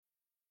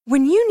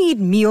When you need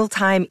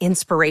mealtime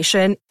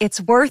inspiration,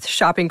 it's worth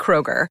shopping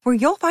Kroger, where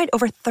you'll find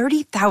over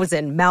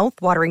 30,000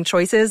 mouth-watering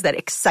choices that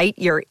excite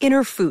your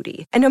inner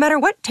foodie. And no matter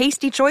what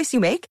tasty choice you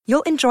make,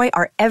 you'll enjoy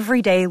our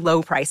everyday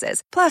low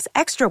prices, plus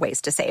extra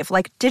ways to save,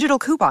 like digital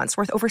coupons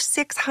worth over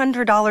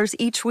 $600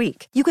 each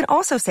week. You can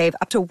also save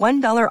up to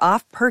 $1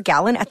 off per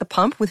gallon at the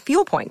pump with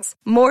fuel points.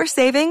 More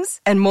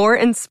savings and more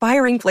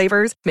inspiring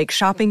flavors make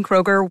shopping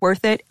Kroger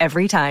worth it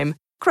every time.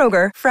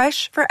 Kroger,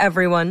 fresh for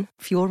everyone.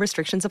 Fuel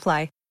restrictions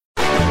apply.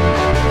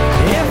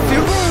 If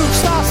your roof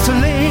starts to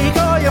leak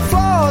or your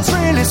floor's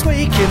really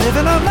squeak, you live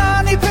in a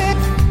money pit.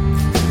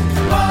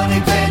 Money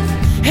pit.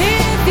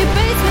 If your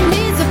basement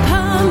needs a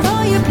pump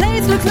or your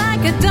place looks like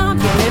a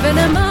dump, you live in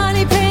a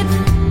money pit.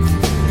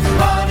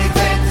 Money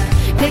pit.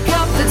 Pick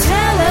up the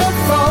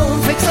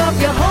telephone, fix up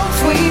your home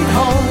sweet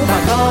home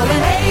by calling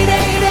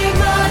 888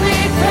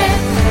 Money Pit.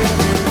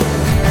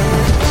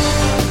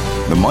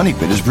 The Money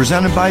Pit is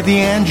presented by the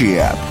Angie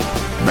app,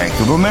 Bank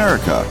of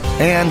America,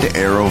 and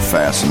Aero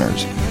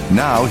Fasteners.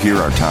 Now, here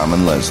are Tom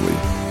and Leslie.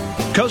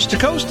 Coast to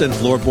coast and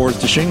floorboards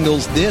to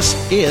shingles, this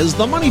is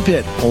the Money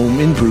Pit Home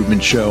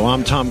Improvement Show.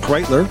 I'm Tom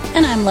Kreitler.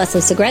 And I'm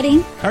Leslie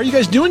Segretti. How are you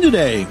guys doing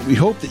today? We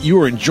hope that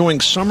you are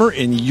enjoying summer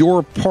in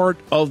your part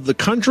of the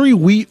country.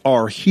 We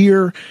are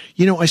here.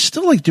 You know, I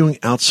still like doing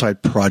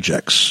outside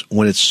projects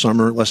when it's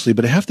summer, Leslie,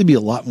 but I have to be a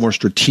lot more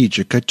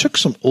strategic. I took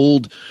some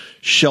old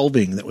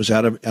shelving that was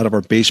out of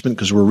our basement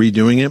because we're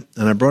redoing it,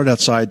 and I brought it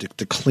outside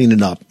to clean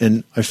it up.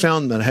 And I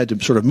found that I had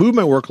to sort of move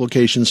my work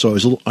location, so I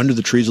was a little under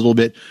the trees a little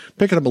bit,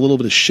 picking up a little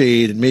bit of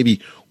shade, and maybe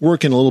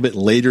working a little bit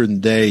later in the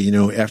day, you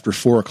know, after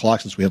 4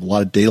 o'clock, since we have a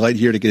lot of daylight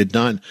here to get it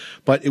done.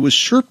 But it was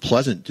sure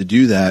pleasant to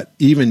do that,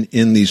 even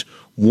in these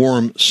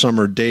warm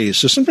summer days.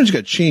 So sometimes you got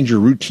to change your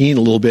routine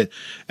a little bit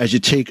as you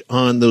take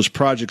on those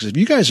projects. If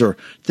you guys are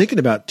thinking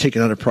about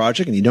taking on a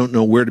project and you don't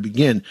know where to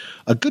begin,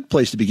 a good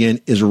place to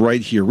begin is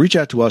right here. Reach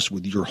out to us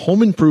with your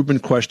home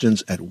improvement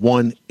questions at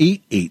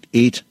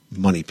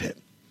 1-888-MONEY-PIT.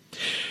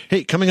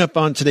 Hey, coming up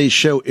on today's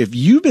show, if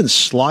you've been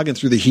slogging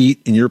through the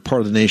heat in your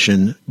part of the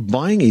nation,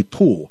 buying a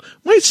pool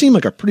might seem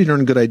like a pretty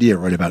darn good idea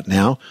right about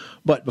now.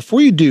 But before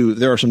you do,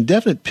 there are some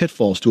definite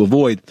pitfalls to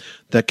avoid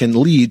that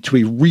can lead to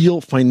a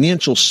real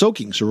financial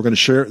soaking. So we're going to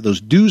share those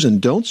do's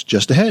and don'ts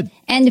just ahead.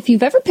 And if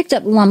you've ever picked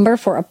up lumber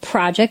for a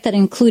project that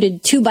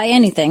included 2x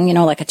anything, you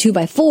know, like a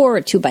 2x4,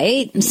 a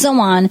 2x8, and so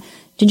on,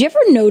 did you ever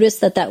notice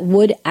that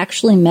wood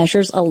actually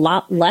measures a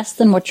lot less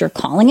than what you're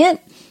calling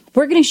it?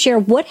 We're going to share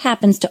what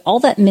happens to all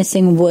that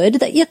missing wood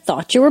that you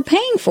thought you were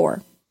paying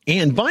for.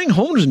 And buying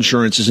homeowners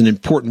insurance is an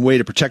important way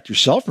to protect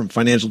yourself from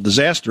financial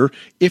disaster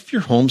if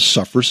your home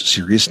suffers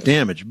serious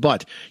damage.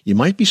 But you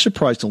might be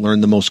surprised to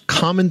learn the most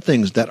common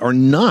things that are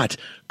not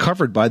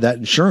covered by that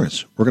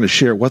insurance. We're going to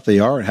share what they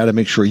are and how to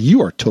make sure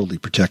you are totally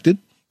protected.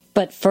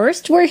 But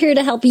first, we're here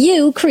to help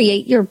you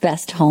create your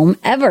best home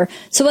ever.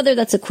 So whether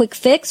that's a quick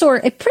fix or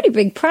a pretty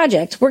big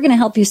project, we're going to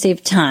help you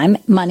save time,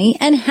 money,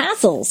 and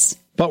hassles.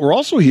 But we're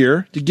also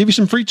here to give you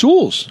some free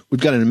tools.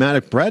 We've got a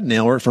pneumatic brad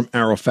nailer from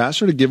Aero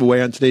Fastener to give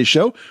away on today's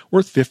show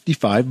worth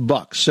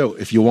 $55. So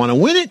if you want to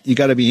win it, you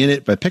got to be in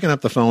it by picking up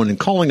the phone and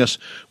calling us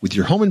with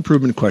your home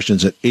improvement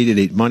questions at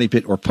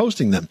 888-MONEY-PIT or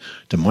posting them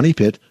to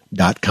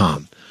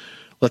moneypit.com.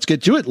 Let's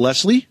get to it.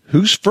 Leslie,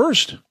 who's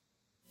first?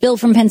 Bill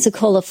from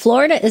Pensacola,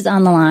 Florida is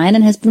on the line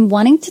and has been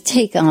wanting to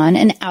take on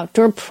an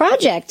outdoor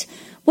project.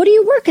 What are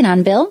you working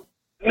on, Bill?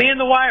 Me and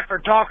the wife are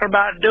talking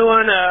about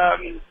doing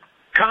a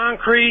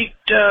concrete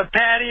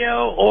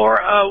patio or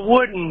a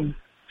wooden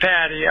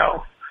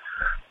patio.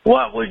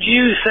 What would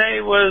you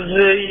say was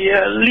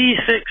the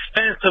least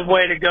expensive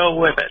way to go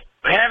with it?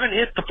 We haven't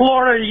hit the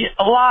Florida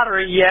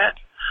lottery yet,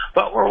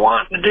 but we're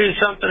wanting to do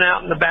something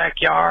out in the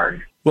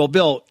backyard. Well,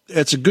 Bill,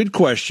 that's a good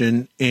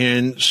question,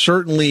 and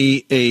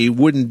certainly a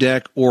wooden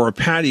deck or a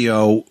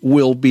patio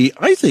will be,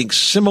 I think,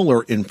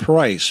 similar in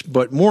price.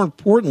 But more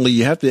importantly,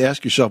 you have to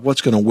ask yourself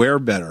what's going to wear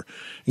better.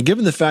 And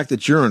given the fact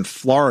that you're in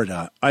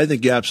Florida, I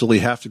think you absolutely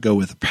have to go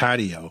with a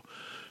patio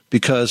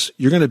because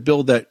you're going to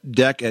build that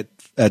deck at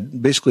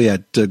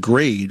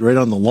grade, right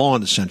on the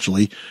lawn,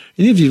 essentially.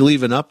 And if you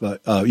leave it up,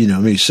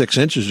 maybe 6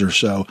 inches or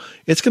so,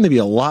 it's going to be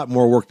a lot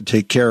more work to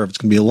take care of. It's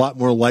going to be a lot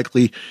more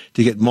likely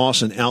to get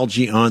moss and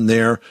algae on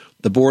there.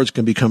 The boards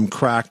can become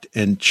cracked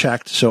and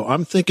checked. So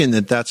I'm thinking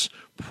that that's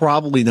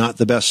probably not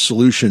the best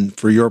solution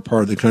for your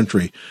part of the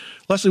country.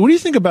 Leslie, what do you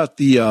think about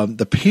the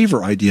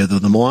paver idea, though?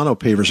 The Milano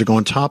pavers that go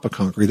on top of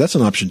concrete. That's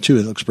an option, too.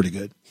 It looks pretty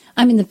good.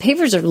 I mean, the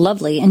pavers are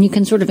lovely, and you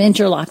can sort of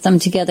interlock them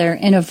together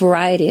in a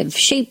variety of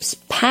shapes,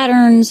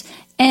 patterns,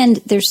 and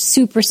they're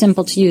super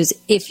simple to use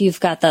if you've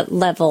got that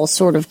level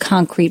sort of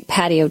concrete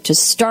patio to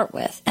start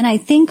with. And I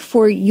think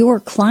for your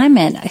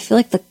climate, I feel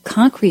like the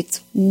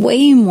concrete's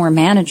way more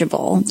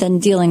manageable than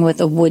dealing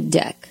with a wood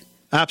deck.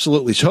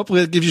 Absolutely. So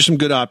hopefully that gives you some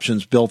good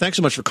options, Bill. Thanks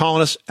so much for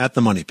calling us at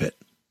the Money Pit.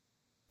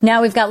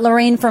 Now we've got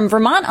Lorraine from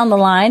Vermont on the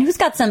line who's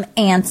got some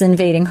ants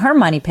invading her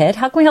money pit.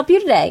 How can we help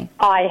you today?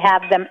 I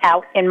have them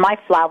out in my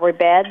flower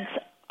beds.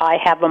 I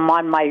have them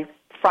on my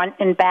front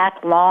and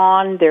back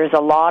lawn. There's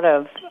a lot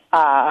of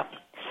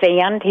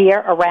sand here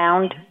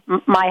around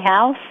my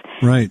house.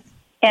 Right.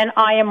 and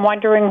I am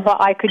wondering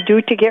what I could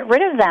do to get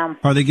rid of them.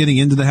 Are they getting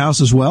into the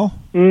house as well?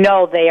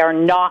 No, they are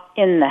not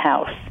in the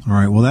house. All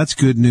right, well, that's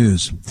good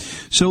news.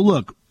 So,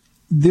 look,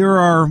 there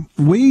are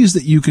ways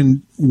that you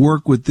can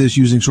work with this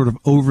using sort of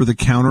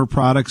over-the-counter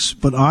products,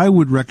 but I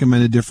would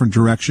recommend a different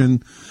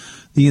direction.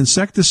 The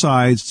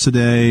insecticides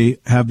today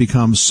have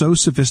become so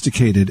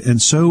sophisticated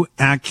and so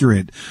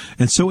accurate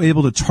and so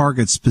able to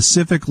target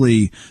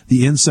specifically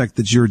the insect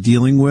that you're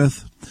dealing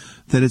with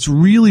that it's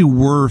really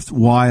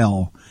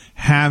worthwhile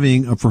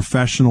having a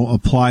professional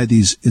apply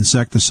these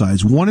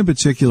insecticides. One in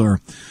particular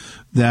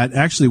that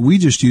actually we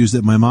just used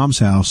at my mom's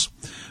house.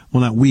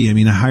 Well, not we. I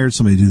mean, I hired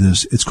somebody to do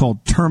this. It's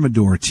called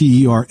Termidor,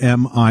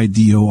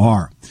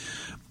 Termidor.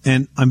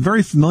 And I'm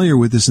very familiar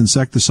with this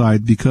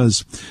insecticide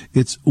because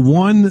it's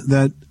one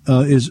that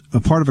is a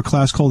part of a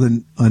class called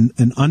an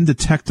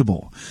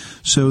undetectable.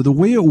 So the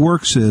way it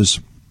works is,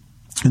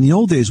 in the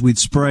old days, we'd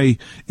spray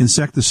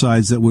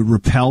insecticides that would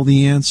repel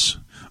the ants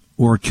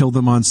or kill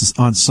them on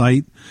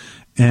site,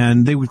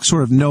 and they would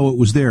sort of know it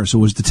was there, so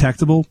it was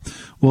detectable.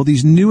 Well,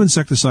 these new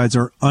insecticides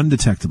are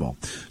undetectable.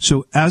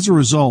 So as a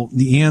result,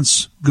 the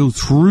ants go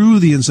through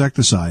the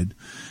insecticide,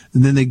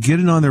 and then they get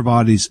it on their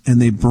bodies,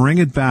 and they bring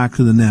it back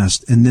to the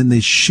nest, and then they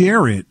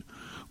share it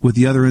with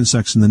the other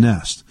insects in the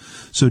nest.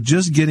 So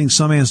just getting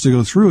some ants to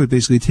go through it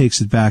basically takes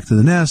it back to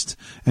the nest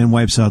and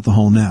wipes out the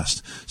whole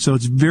nest. So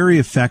it's a very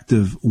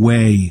effective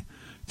way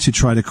to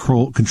try to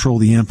control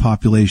the ant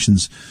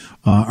populations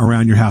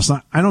around your house.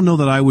 I don't know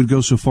that I would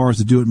go so far as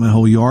to do it in my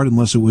whole yard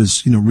unless it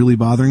was, really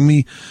bothering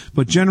me.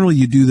 But generally,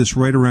 you do this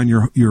right around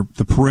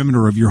the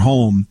perimeter of your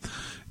home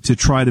to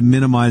try to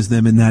minimize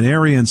them in that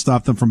area and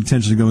stop them from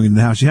potentially going into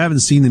the house. You haven't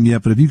seen them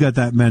yet, but if you got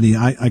that many,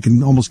 I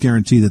can almost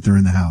guarantee that they're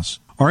in the house.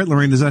 All right,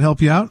 Lorraine, does that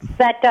help you out?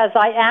 That does.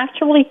 I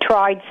actually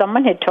tried.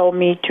 Someone had told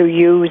me to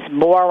use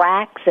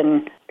borax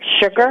and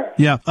sugar.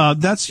 Yeah,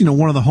 that's,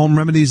 one of the home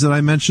remedies that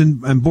I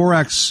mentioned. And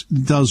borax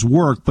does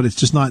work, but it's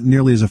just not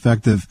nearly as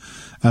effective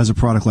as a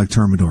product like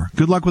Termidor.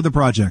 Good luck with the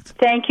project.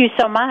 Thank you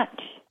so much.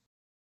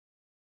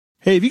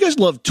 Hey, if you guys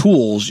love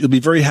tools, you'll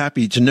be very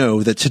happy to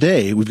know that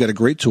today we've got a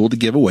great tool to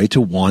give away to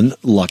one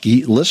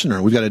lucky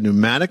listener. We've got a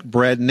pneumatic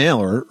brad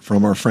nailer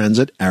from our friends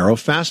at Arrow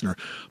Fastener,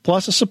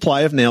 plus a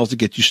supply of nails to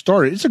get you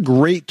started. It's a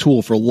great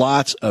tool for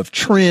lots of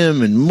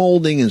trim and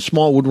molding and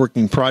small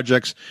woodworking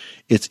projects.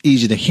 It's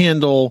easy to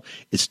handle.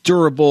 It's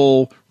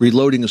durable.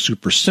 Reloading is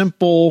super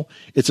simple.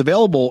 It's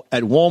available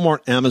at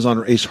Walmart, Amazon,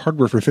 or Ace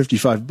Hardware for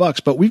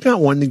 $55, but we've got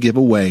one to give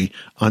away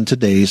on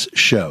today's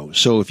show.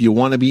 So if you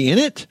want to be in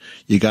it,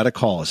 you got to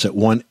call us at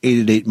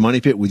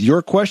 1-888-MONEYPIT with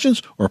your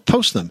questions or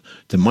post them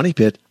to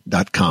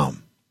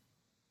moneypit.com.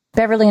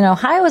 Beverly in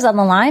Ohio is on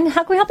the line.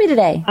 How can we help you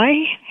today?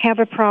 I have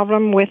a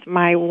problem with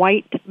my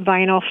white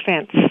vinyl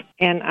fence,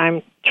 and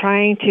I'm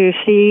trying to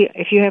see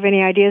if you have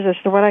any ideas as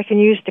to what I can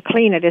use to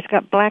clean it. It's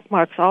got black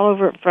marks all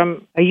over it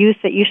from a youth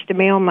that used to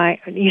mow my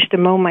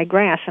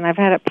grass, and I've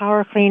had it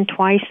power cleaned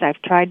twice. I've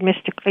tried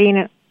Mr. Clean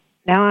it.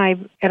 Now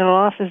I'm at a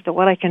loss as to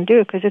what I can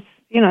do because it's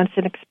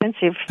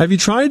inexpensive. Have you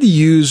tried to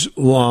use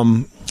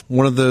one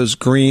of those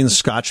green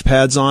Scotch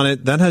pads on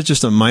it? That has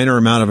just a minor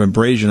amount of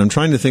abrasion. I'm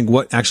trying to think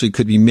what actually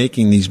could be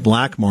making these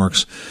black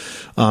marks.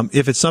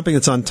 If it's something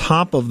that's on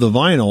top of the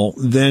vinyl,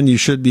 then you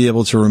should be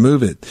able to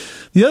remove it.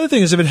 The other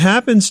thing is if it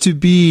happens to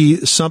be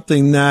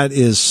something that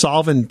is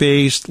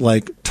solvent-based,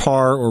 like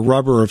tar or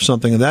rubber or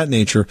something of that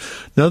nature,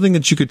 another thing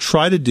that you could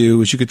try to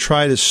do is you could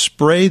try to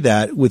spray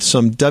that with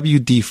some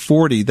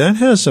WD-40. That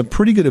has a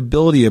pretty good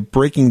ability of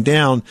breaking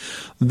down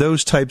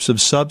those types of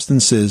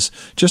substances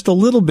just a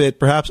little bit,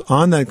 perhaps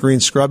on that green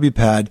scrubby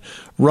pad.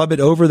 Rub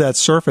it over that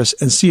surface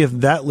and see if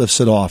that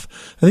lifts it off.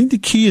 I think the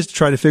key is to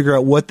try to figure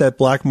out what that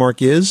black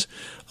mark is,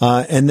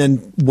 and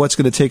then what's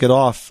going to take it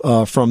off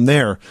from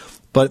there.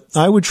 But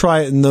I would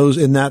try it in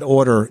that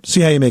order.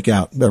 See how you make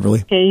out,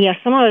 Beverly. Okay, yeah,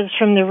 some of it's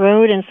from the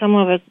road, and some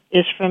of it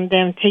is from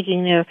them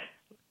taking their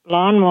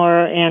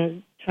lawnmower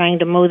and trying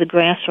to mow the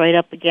grass right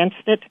up against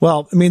it.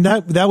 Well, I mean,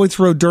 that would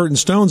throw dirt and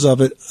stones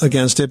of it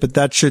against it, but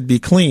that should be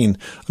clean.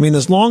 I mean,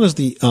 as long as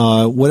as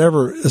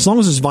long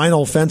as this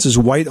vinyl fence is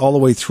white all the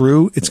way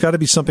through, it's got to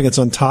be something that's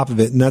on top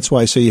of it, and that's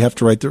why I say you have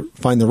to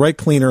find the right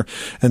cleaner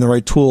and the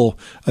right tool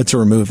to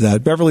remove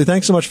that. Beverly,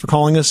 thanks so much for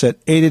calling us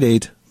at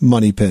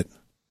 888-MONEYPIT.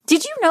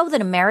 Did you know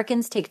that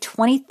Americans take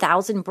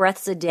 20,000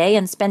 breaths a day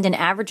and spend an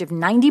average of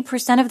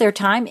 90% of their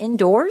time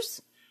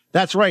indoors?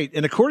 That's right.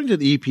 And according to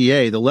the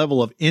EPA, the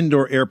level of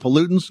indoor air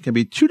pollutants can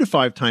be 2 to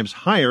 5 times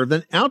higher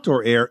than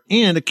outdoor air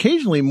and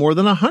occasionally more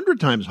than 100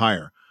 times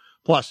higher.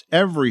 Plus,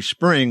 every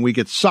spring we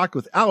get socked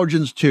with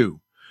allergens too.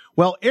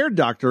 Well, Air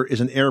Doctor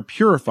is an air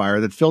purifier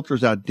that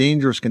filters out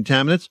dangerous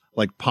contaminants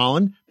like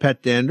pollen,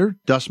 pet dander,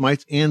 dust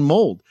mites, and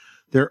mold.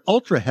 Their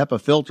Ultra HEPA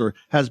filter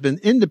has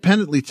been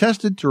independently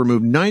tested to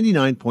remove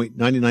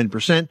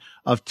 99.99%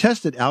 of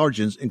tested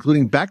allergens,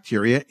 including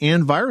bacteria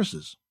and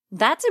viruses.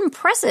 That's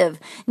impressive.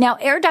 Now,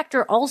 Air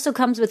Doctor also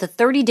comes with a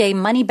 30-day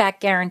money-back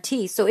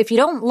guarantee, so if you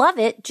don't love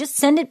it, just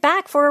send it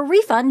back for a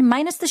refund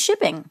minus the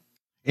shipping.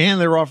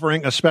 And they're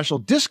offering a special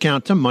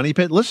discount to Money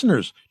Pit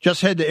listeners.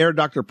 Just head to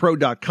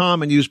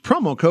airdoctorpro.com and use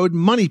promo code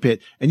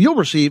MONEYPIT, and you'll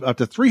receive up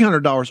to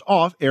 $300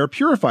 off air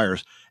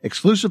purifiers.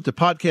 Exclusive to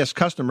podcast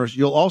customers,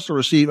 you'll also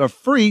receive a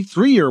free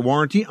 3-year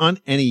warranty on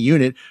any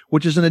unit,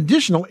 which is an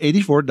additional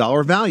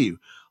 $84 value.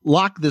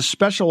 Lock this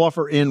special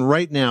offer in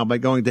right now by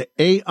going to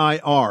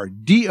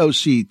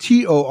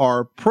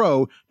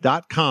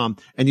airdoctorpro.com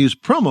and use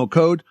promo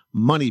code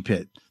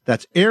MONEYPIT.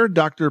 That's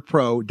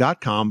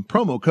airdoctorpro.com,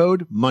 promo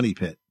code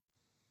MONEYPIT.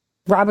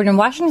 Robert in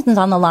Washington's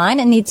on the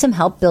line and needs some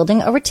help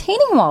building a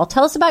retaining wall.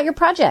 Tell us about your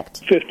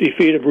project. 50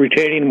 feet of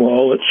retaining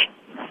wall. It's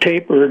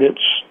tapered.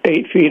 It's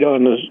 8 feet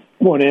on the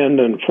one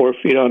end and 4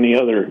 feet on the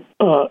other.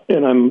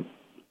 And I'm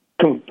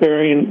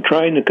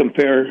trying to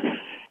compare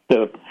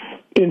the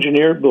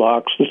engineered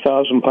blocks, the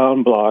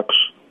 1,000-pound blocks,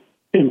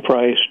 in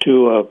price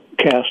to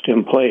cast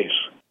in place.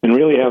 And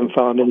really haven't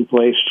found any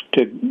place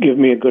to give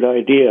me a good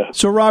idea.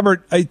 So,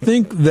 Robert, I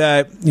think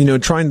that,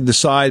 trying to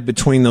decide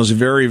between those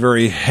very,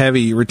 very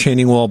heavy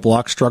retaining wall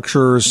block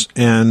structures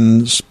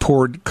and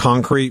poured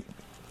concrete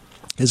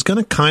is going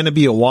to kind of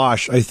be a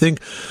wash. I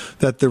think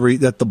that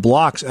the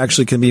blocks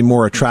actually can be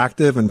more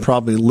attractive and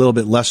probably a little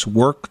bit less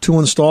work to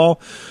install.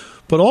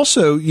 But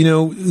also,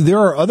 there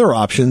are other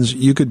options.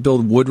 You could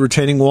build wood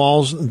retaining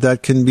walls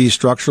that can be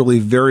structurally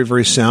very,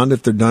 very sound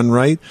if they're done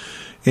right.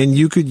 And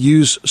you could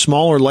use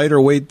smaller, lighter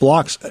weight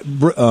blocks,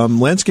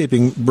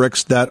 landscaping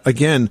bricks that,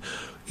 again,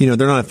 they're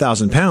not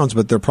 1,000 pounds,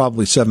 but they're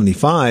probably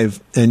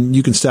 75, and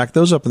you can stack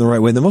those up in the right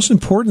way. The most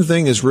important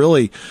thing is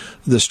really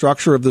the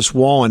structure of this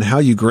wall and how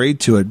you grade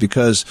to it,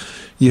 because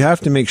you have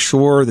to make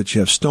sure that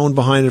you have stone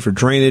behind it for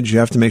drainage. You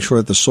have to make sure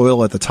that the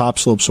soil at the top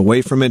slopes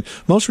away from it.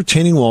 Most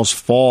retaining walls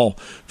fail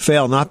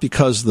not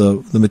because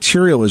the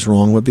material is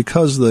wrong, but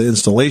because the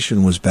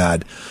installation was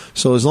bad.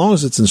 So as long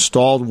as it's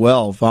installed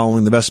well,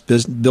 following the best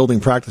building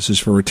practices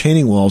for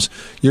retaining walls,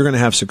 you're going to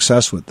have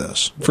success with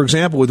this. For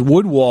example, with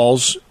wood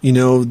walls,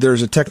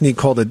 there's a technique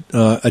called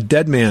a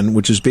dead man,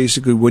 which is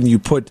basically when you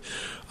put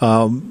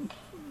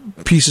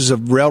pieces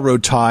of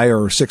railroad tie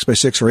or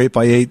 6x6 or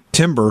 8x8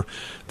 timber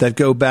that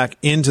go back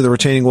into the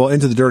retaining wall,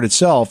 into the dirt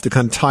itself, to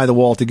kind of tie the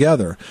wall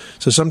together.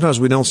 So sometimes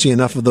we don't see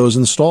enough of those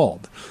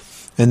installed,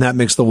 and that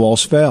makes the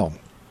walls fail.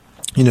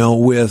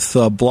 With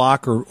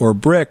block or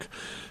brick,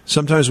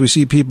 sometimes we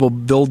see people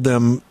build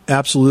them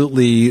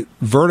absolutely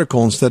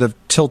vertical instead of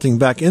tilting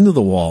back into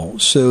the wall,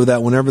 so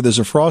that whenever there's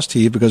a frost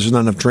heave, because there's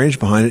not enough drainage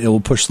behind it, it will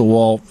push the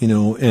wall,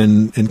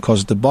 and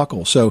cause it to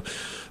buckle. So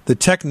the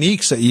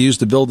techniques that you use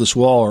to build this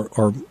wall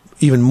are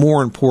even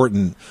more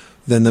important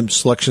than the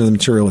selection of the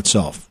material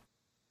itself.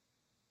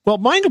 Well,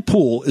 buying a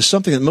pool is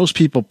something that most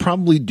people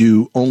probably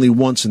do only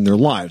once in their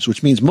lives,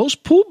 which means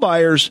most pool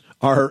buyers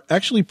are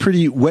actually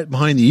pretty wet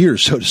behind the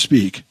ears, so to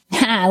speak.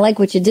 I like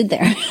what you did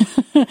there.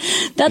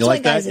 That's you why,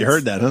 like guys, that? You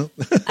heard that, huh?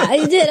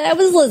 I did. I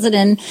was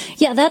listening.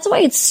 Yeah, that's why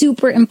it's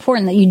super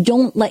important that you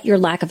don't let your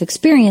lack of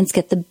experience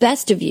get the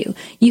best of you.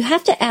 You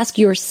have to ask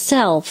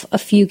yourself a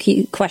few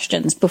key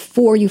questions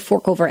before you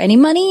fork over any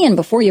money and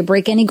before you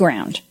break any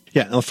ground.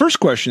 Yeah. Now, the first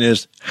question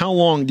is, how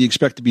long do you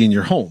expect to be in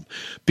your home?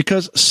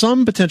 Because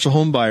some potential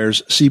home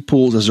buyers see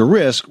pools as a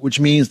risk, which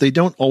means they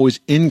don't always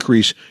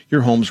increase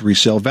your home's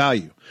resale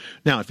value.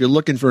 Now, if you're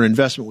looking for an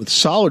investment with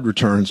solid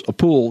returns, a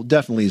pool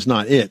definitely is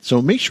not it.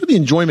 So make sure the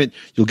enjoyment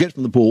you'll get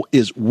from the pool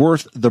is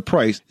worth the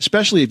price,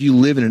 especially if you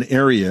live in an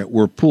area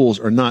where pools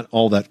are not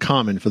all that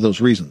common for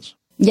those reasons.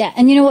 Yeah,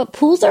 and you know what?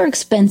 Pools are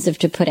expensive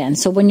to put in.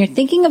 So when you're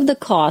thinking of the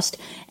cost,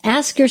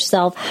 ask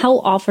yourself, how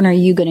often are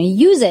you going to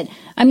use it?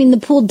 I mean, the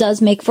pool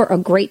does make for a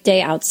great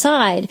day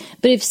outside,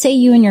 but if, say,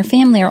 you and your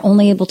family are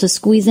only able to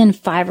squeeze in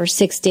 5 or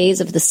 6 days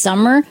of the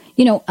summer,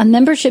 a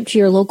membership to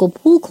your local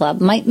pool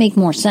club might make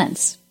more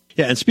sense.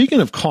 Yeah, and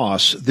speaking of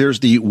costs, there's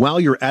the while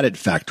you're at it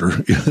factor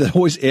that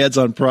always adds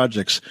on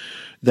projects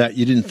that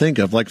you didn't think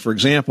of. Like, for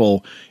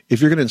example,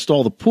 if you're going to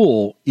install the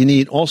pool, you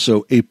need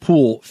also a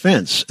pool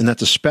fence. And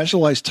that's a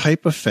specialized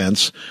type of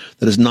fence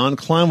that is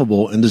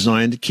non-climbable and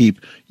designed to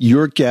keep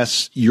your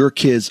guests, your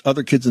kids,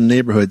 other kids in the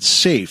neighborhood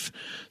safe.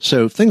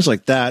 So things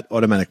like that,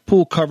 automatic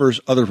pool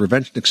covers, other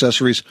prevention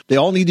accessories, they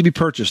all need to be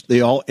purchased.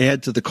 They all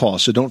add to the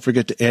cost. So don't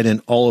forget to add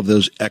in all of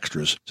those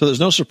extras. So there's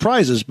no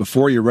surprises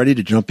before you're ready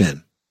to jump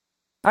in.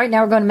 All right,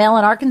 now we're going to Mel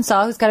in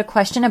Arkansas, who's got a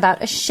question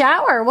about a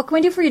shower. What can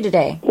we do for you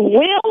today?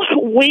 Well,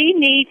 we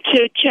need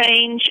to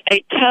change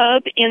a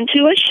tub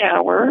into a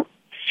shower,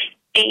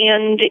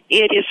 and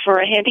it is for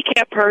a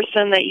handicapped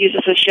person that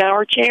uses a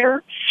shower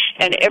chair.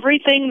 And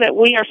everything that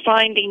we are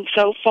finding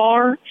so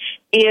far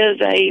is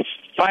a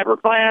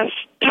fiberglass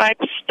type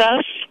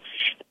stuff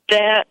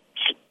that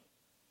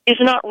is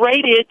not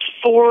rated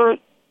for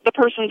the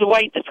person's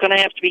weight that's going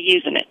to have to be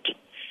using it.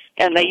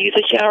 And they use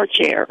a shower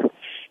chair.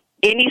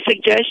 Any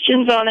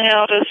suggestions on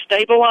how to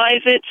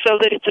stabilize it so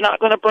that it's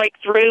not going to break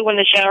through when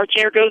the shower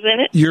chair goes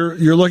in it?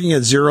 You're looking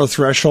at zero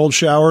threshold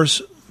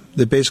showers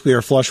that basically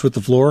are flush with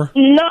the floor?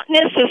 Not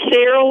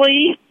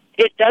necessarily.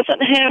 It doesn't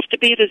have to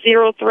be the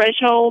zero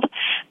threshold,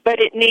 but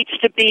it needs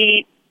to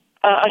be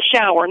a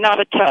shower,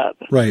 not a tub.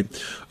 Right.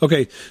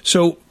 Okay.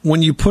 So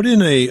when you put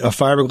in a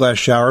fiberglass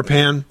shower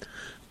pan,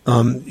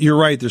 You're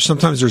right.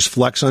 Sometimes there's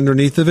flex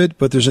underneath of it,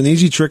 but there's an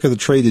easy trick of the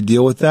trade to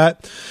deal with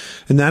that,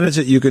 and that is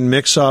that you can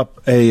mix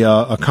up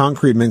a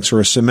concrete mix or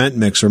a cement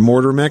mix or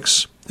mortar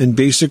mix, and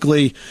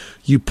basically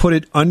you put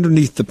it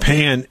underneath the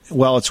pan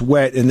while it's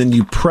wet, and then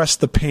you press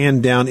the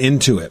pan down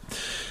into it.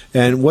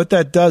 And what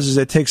that does is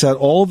it takes out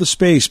all the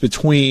space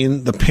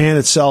between the pan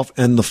itself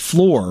and the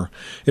floor.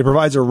 It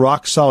provides a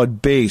rock-solid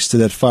base to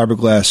that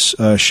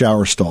fiberglass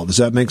shower stall. Does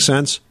that make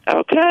sense?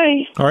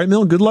 Okay. All right,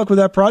 Mill, good luck with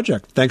that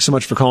project. Thanks so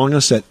much for calling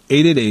us at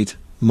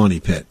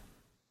 888-MONEY-PIT.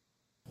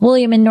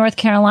 William in North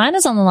Carolina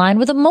is on the line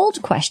with a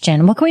mold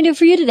question. What can we do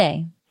for you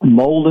today?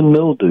 Mold and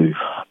mildew.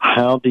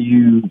 How do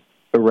you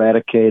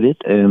eradicate it?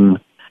 And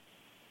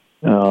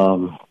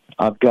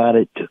I've got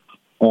it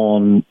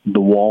on the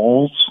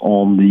walls,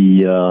 on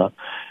the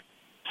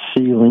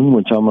ceiling,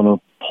 which I'm going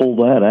to pull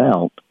that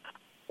out.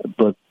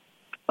 But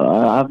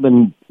I've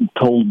been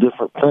told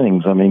different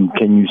things. I mean,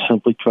 can you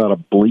simply try to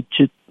bleach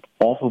it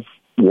off of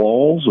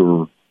walls? Or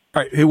All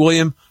right, hey,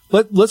 William,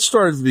 let's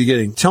start at the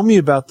beginning. Tell me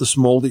about this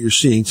mold that you're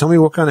seeing. Tell me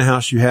what kind of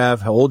house you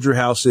have, how old your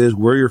house is,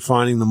 where you're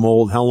finding the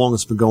mold, how long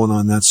it's been going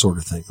on, that sort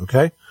of thing,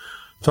 okay?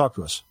 Talk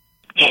to us.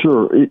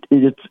 Sure.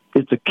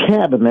 It's a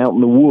cabin out in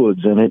the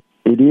woods, and it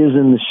is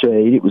in the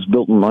shade. It was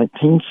built in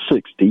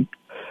 1960,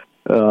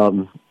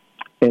 and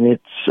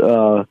it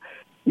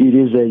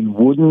is a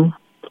wooden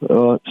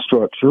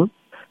structure.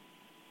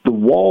 The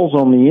walls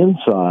on the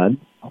inside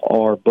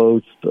are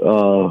both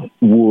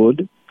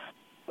wood,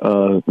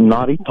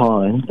 knotty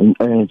pine,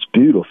 and it's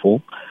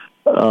beautiful.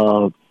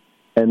 And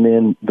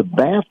then the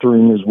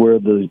bathroom is where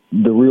the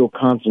real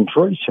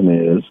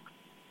concentration is.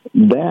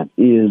 That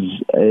is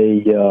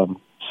a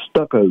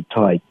stucco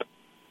type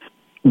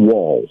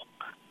wall.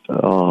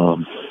 All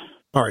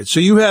right, so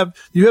you have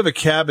a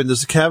cabin.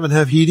 Does the cabin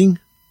have heating?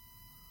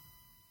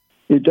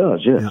 It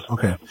does, yes. Yeah,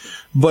 okay,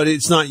 but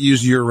it's not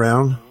used year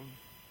round.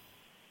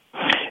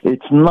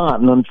 It's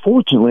not, and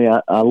unfortunately,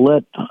 I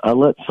let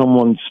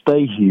someone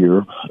stay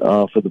here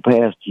for the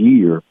past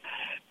year,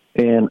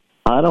 and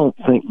I don't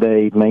think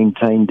they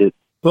maintained it.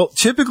 Well,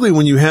 typically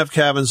when you have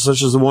cabins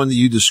such as the one that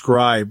you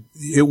described,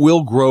 it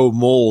will grow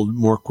mold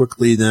more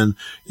quickly than,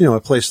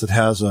 a place that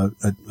has a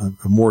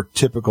more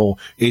typical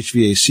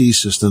HVAC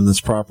system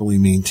that's properly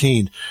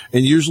maintained.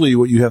 And usually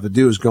what you have to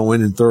do is go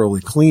in and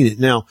thoroughly clean it.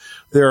 Now,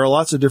 there are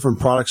lots of different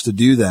products to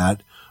do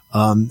that.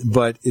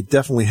 But it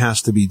definitely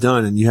has to be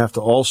done, and you have to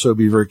also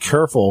be very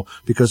careful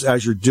because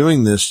as you're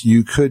doing this,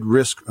 you could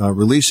risk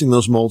releasing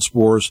those mold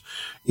spores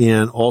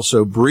and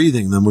also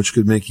breathing them, which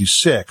could make you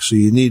sick. So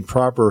you need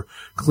proper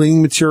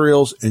cleaning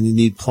materials and you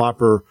need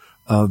proper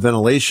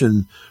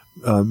ventilation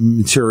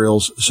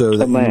materials so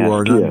that you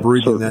are not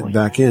breathing that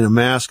back in. A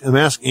mask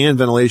and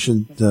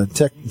ventilation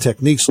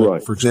techniques, like,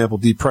 right, for example,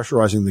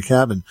 depressurizing the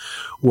cabin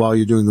while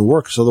you're doing the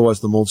work, because otherwise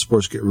the mold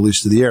spores get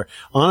released to the air.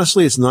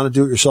 Honestly, it's not a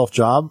do-it-yourself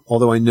job,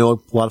 although I know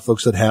a lot of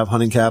folks that have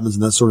hunting cabins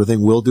and that sort of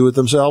thing will do it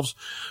themselves,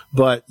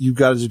 but you've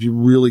got to just be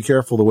really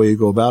careful the way you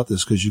go about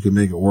this because you can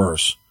make it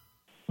worse.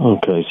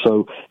 Okay,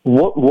 so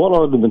what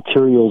are the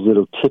materials that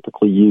are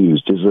typically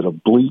used? Is it a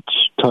bleach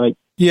type?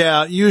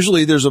 Yeah,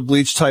 usually there's a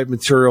bleach type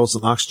material. It's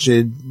an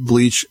oxygenated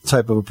bleach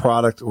type of a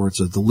product, or it's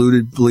a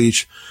diluted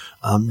bleach.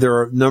 There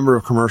are a number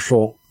of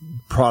commercial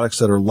products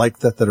that are like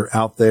that are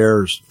out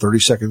there.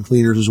 30-second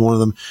cleaners is one of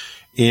them.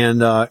 And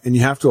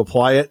you have to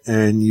apply it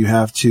and you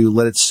have to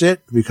let it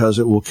sit because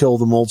it will kill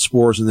the mold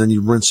spores, and then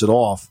you rinse it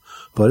off.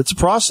 But it's a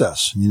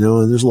process, and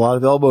there's a lot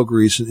of elbow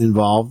grease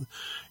involved,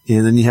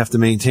 and then you have to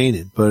maintain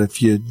it. But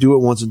if you do it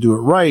once and do it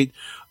right,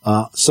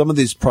 some of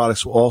these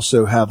products will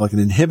also have like an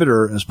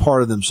inhibitor as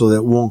part of them so that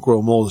it won't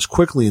grow mold as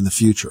quickly in the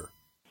future.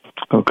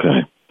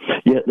 Okay.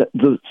 Yeah,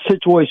 the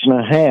situation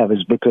I have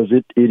is because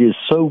it is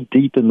so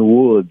deep in the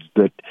woods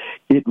that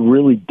it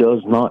really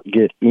does not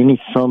get any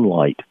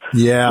sunlight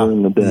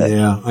during the day.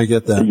 Yeah, I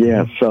get that.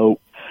 Yeah, so,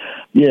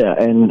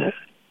 and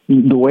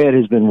the way it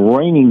has been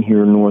raining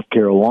here in North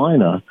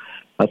Carolina,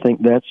 I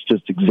think that's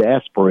just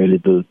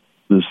exasperated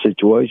the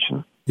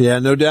situation. Yeah,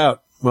 no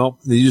doubt. Well,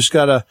 you just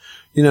gotta,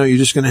 you're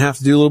just going to have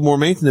to do a little more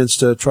maintenance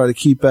to try to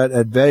keep that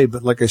at bay.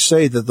 But like I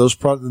say, that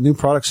the new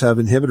products have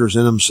inhibitors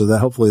in them, so that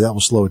hopefully that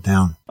will slow it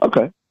down.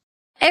 Okay.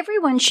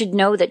 Everyone should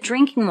know that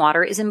drinking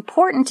water is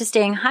important to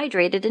staying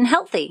hydrated and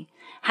healthy.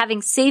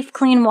 Having safe,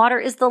 clean water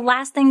is the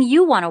last thing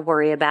you want to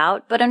worry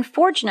about, but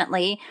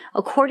unfortunately,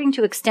 according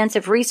to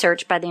extensive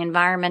research by the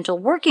Environmental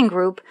Working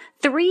Group,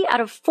 3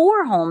 out of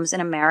 4 homes in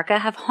America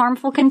have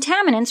harmful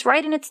contaminants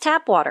right in its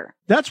tap water.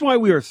 That's why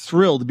we are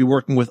thrilled to be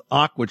working with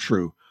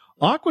AquaTrue.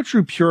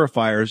 AquaTrue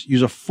purifiers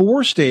use a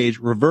 4-stage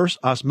reverse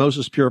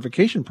osmosis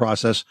purification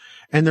process,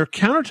 and their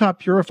countertop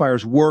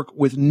purifiers work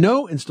with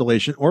no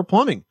installation or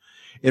plumbing.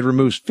 It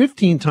removes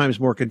 15 times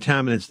more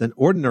contaminants than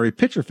ordinary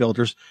pitcher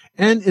filters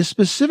and is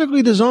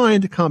specifically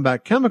designed to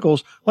combat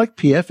chemicals like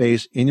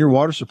PFAS in your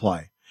water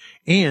supply.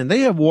 And they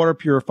have water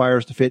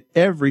purifiers to fit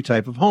every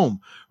type of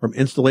home, from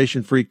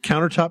installation-free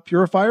countertop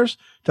purifiers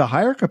to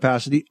higher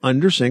capacity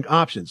under-sink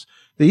options.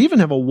 They even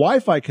have a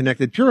Wi-Fi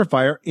connected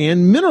purifier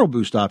and mineral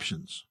boost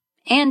options.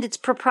 And its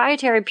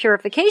proprietary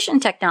purification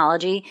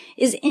technology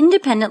is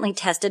independently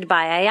tested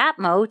by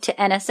IAPMO to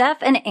NSF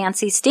and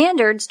ANSI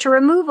standards to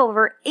remove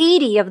over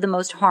 80 of the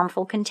most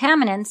harmful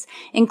contaminants,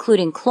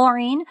 including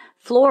chlorine,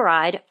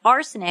 fluoride,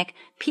 arsenic,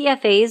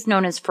 PFAs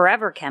known as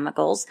forever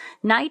chemicals,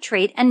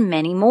 nitrate, and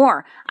many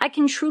more. I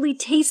can truly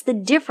taste the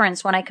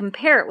difference when I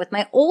compare it with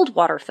my old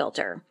water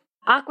filter.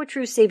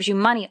 AquaTrue saves you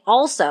money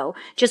also.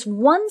 Just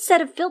one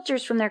set of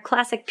filters from their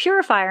classic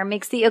purifier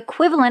makes the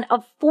equivalent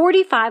of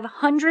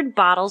 4,500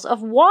 bottles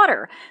of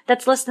water.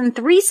 That's less than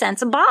 3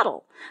 cents a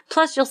bottle.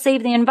 Plus, you'll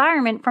save the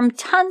environment from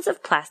tons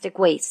of plastic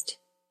waste.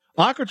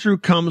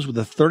 AquaTrue comes with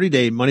a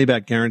 30-day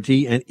money-back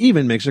guarantee and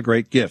even makes a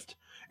great gift.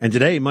 And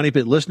today, Money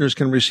Pit listeners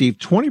can receive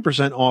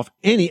 20% off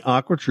any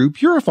AquaTrue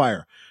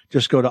purifier.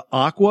 Just go to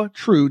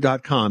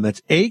aquatrue.com.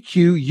 That's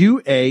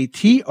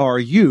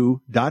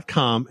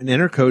AQUATRU.com and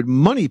enter code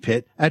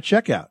MONEYPIT at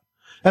checkout.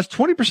 That's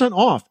 20%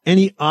 off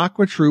any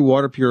AquaTrue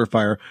water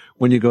purifier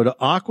when you go to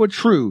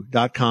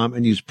aquatrue.com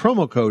and use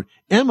promo code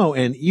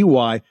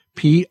MONEYPIT.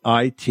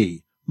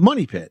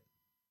 MoneyPit.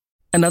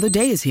 Another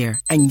day is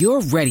here and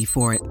you're ready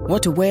for it.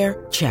 What to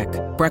wear? Check.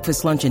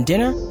 Breakfast, lunch, and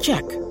dinner?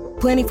 Check.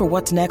 Planning for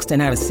what's next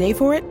and how to save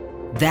for it?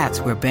 That's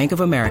where Bank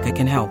of America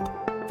can help.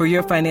 For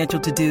your financial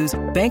to-dos,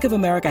 Bank of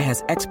America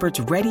has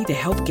experts ready to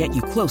help get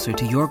you closer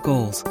to your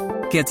goals.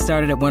 Get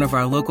started at one of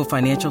our local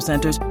financial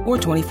centers or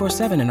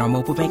 24/7 in our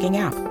mobile banking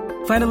app.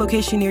 Find a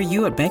location near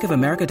you at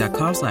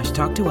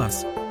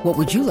bankofamerica.com/talktous. What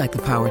would you like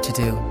the power to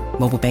do?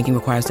 Mobile banking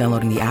requires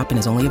downloading the app and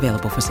is only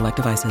available for select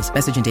devices.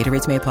 Message and data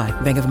rates may apply.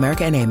 Bank of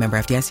America NA, member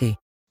FDIC.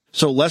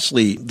 So,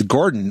 Leslie, the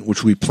garden,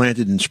 which we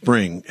planted in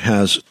spring,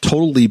 has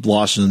totally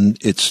blossomed.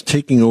 It's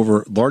taking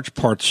over large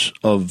parts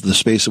of the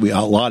space that we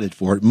allotted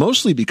for it,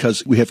 mostly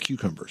because we have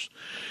cucumbers.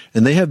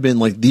 And they have been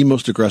like the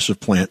most aggressive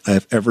plant I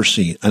have ever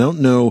seen. I don't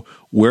know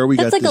where we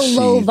got this seed. That's like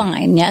a low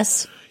vine,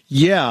 yes?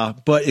 Yeah,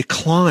 but it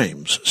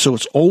climbs. So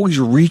it's always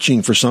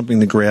reaching for something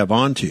to grab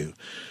onto.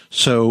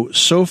 So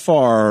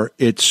far,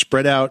 it's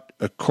spread out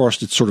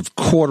across its sort of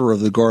quarter of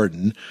the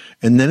garden,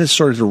 and then it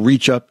started to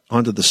reach up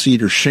onto the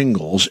cedar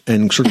shingles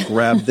and sort of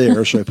grab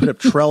there. So I put up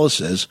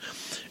trellises,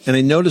 and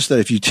I noticed that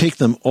if you take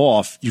them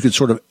off, you could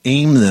sort of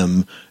aim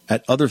them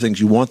at other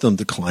things you want them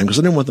to climb, because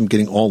I didn't want them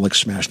getting all like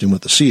smashed in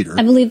with the cedar.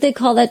 I believe they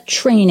call that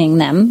training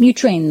them. You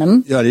train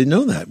them. Yeah, I didn't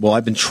know that. Well,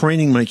 I've been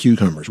training my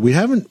cucumbers. We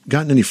haven't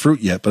gotten any fruit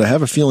yet, but I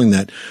have a feeling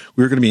that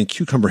we're going to be in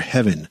cucumber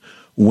heaven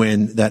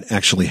when that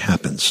actually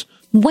happens.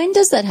 When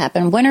does that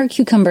happen? When are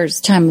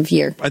cucumbers time of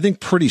year? I think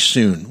pretty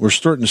soon. We're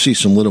starting to see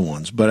some little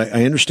ones, but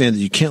I understand that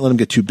you can't let them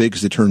get too big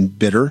because they turn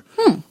bitter.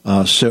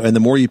 And the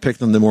more you pick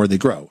them, the more they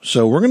grow.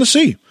 So we're going to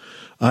see.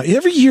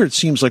 Every year it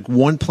seems like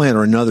one plant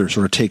or another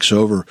sort of takes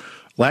over.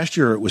 Last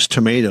year it was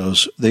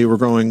tomatoes. They were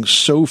growing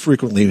so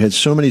frequently. We had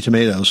so many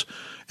tomatoes,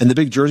 and the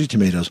big Jersey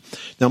tomatoes.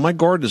 Now my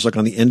garden is like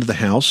on the end of the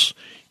house,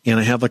 and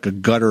I have like a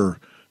gutter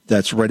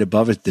that's right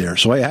above it there.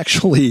 So I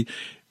actually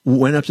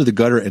went up to the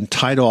gutter and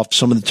tied off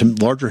some of the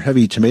larger,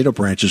 heavy tomato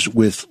branches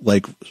with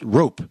like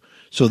rope,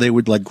 so they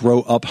would like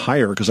grow up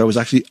higher, because I was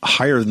actually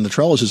higher than the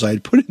trellises I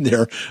had put in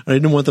there. I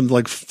didn't want them to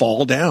like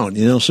fall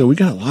down, So we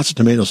got lots of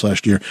tomatoes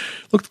last year.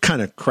 Looked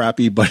kind of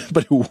crappy, but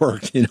it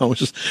worked. It was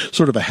just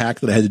sort of a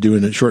hack that I had to do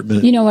in a short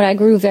minute. You know what I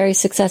grew very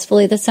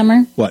successfully this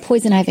summer? What?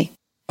 Poison ivy.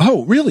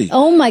 Oh, really?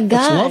 Oh, my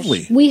gosh. That's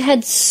lovely. We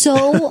had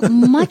so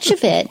much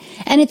of it.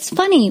 And it's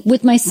funny,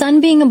 with my son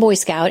being a Boy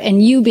Scout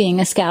and you being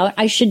a Scout,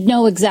 I should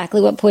know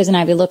exactly what poison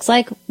ivy looks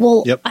like.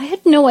 Well, yep. I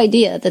had no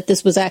idea that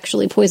this was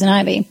actually poison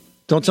ivy.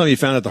 Don't tell me you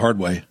found it the hard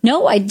way.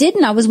 No, I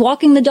didn't. I was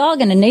walking the dog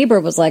and a neighbor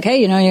was like,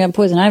 hey, you got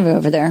poison ivy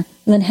over there. And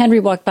then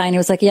Henry walked by and he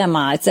was like, yeah,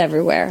 Ma, it's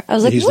everywhere. I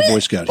was like, he's the Boy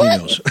Scout. What? He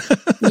knows.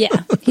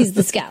 Yeah, he's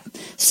the Scout.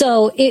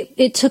 So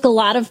it took a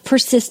lot of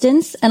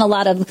persistence and a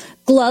lot of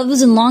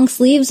gloves and long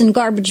sleeves and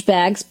garbage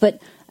bags,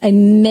 but I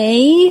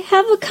may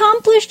have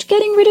accomplished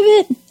getting rid of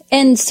it.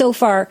 And so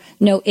far,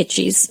 no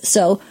itchies.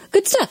 So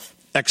good stuff.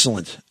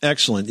 Excellent.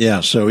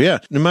 Yeah. So,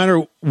 no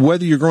matter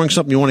whether you're growing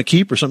something you want to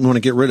keep or something you want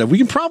to get rid of, we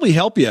can probably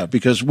help you,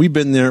 because we've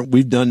been there.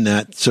 We've done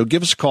that. So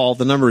give us a call.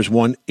 The number is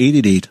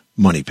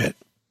 1-888-MONEYPIT.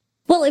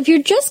 Well, if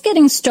you're just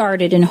getting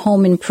started in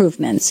home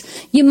improvements,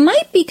 you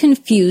might be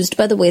confused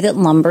by the way that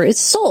lumber is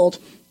sold,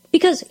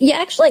 because you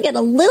actually get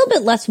a little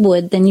bit less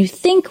wood than you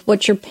think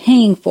what you're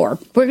paying for.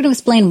 We're going to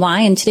explain why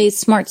in today's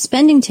Smart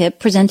Spending Tip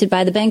presented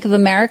by the Bank of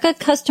America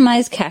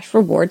Customized Cash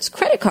Rewards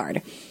credit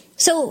card.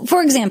 So,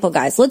 for example,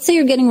 guys, let's say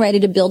you're getting ready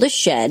to build a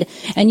shed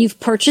and you've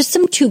purchased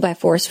some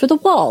 2x4s for the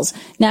walls.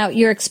 Now,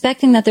 you're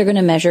expecting that they're going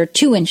to measure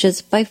 2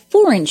 inches by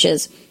 4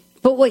 inches.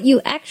 But what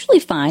you actually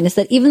find is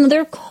that even though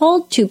they're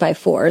called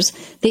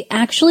 2x4s, they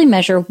actually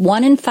measure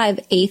 1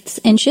 5/8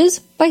 inches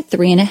by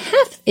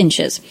 3.5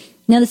 inches.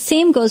 Now, the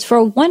same goes for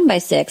a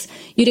 1x6.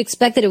 You'd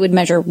expect that it would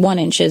measure 1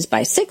 inches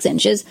by 6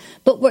 inches,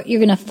 but what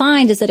you're going to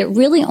find is that it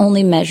really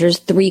only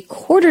measures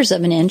 3/4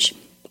 of an inch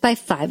by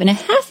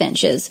 5.5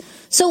 inches.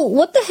 So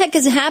what the heck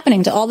is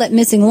happening to all that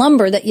missing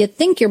lumber that you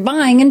think you're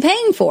buying and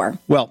paying for?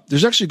 Well,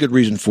 there's actually a good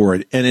reason for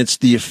it, and it's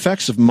the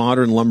effects of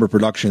modern lumber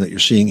production that you're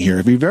seeing here.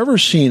 If you've ever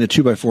seen a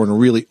 2x4 in a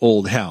really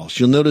old house,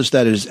 you'll notice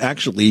that it is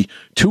actually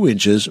 2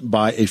 inches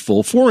by a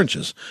full 4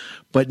 inches.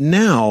 But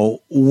now,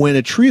 when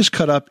a tree is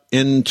cut up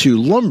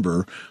into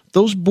lumber,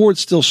 those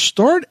boards still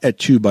start at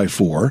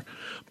 2x4,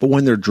 but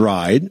when they're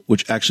dried,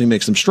 which actually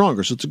makes them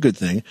stronger, so it's a good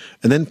thing,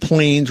 and then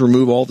planed,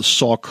 remove all the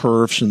saw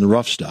curves and the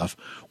rough stuff,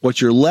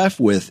 what you're left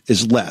with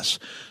is less.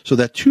 So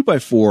that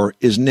 2x4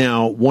 is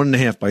now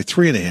 1.5 by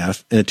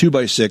 3.5, and a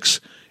 2x6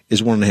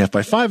 is 1.5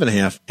 by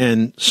 5.5,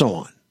 and so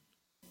on.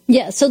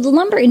 Yeah, so the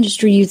lumber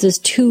industry uses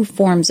two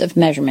forms of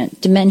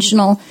measurement,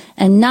 dimensional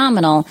and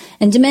nominal.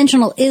 And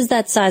dimensional is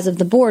that size of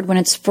the board when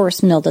it's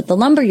first milled at the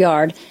lumber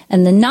yard.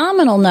 And the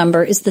nominal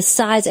number is the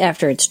size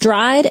after it's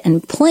dried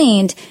and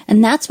planed.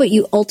 And that's what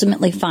you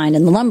ultimately find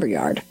in the lumber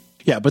yard.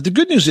 Yeah, but the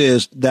good news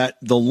is that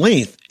the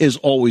length is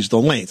always the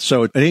length.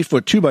 So an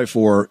 8-foot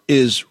 2x4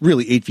 is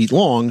really 8 feet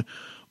long,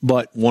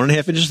 but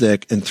 1.5 inches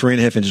thick and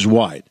 3.5 inches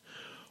wide.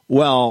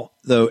 Well,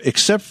 though,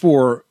 except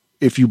for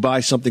if you buy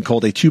something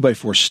called a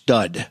 2x4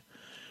 stud,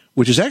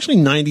 which is actually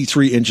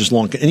 93 inches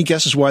long. Any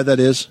guesses why that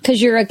is?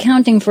 Because you're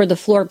accounting for the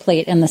floor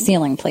plate and the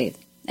ceiling plate,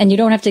 and you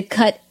don't have to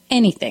cut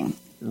anything.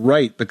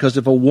 Right, because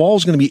if a wall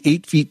is going to be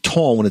 8 feet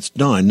tall when it's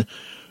done,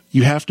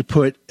 you have to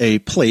put a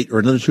plate or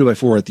another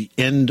 2x4 at the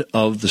end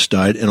of the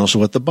stud and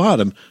also at the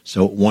bottom.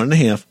 So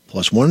 1.5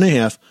 plus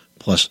 1.5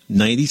 plus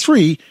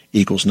 93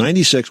 equals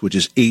 96, which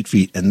is 8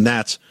 feet. And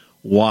that's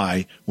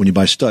why when you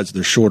buy studs,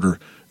 they're shorter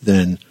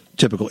than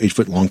typical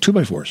 8-foot-long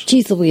 2x4s.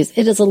 Geez Louise,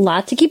 it is a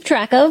lot to keep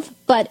track of,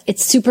 but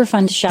it's super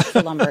fun to shop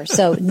for lumber.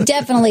 So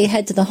definitely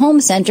head to the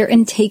home center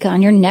and take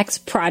on your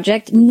next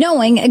project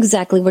knowing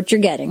exactly what you're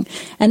getting.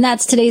 And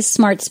that's today's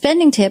smart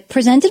spending tip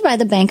presented by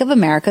the Bank of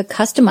America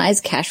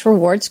Customized Cash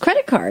Rewards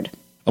credit card.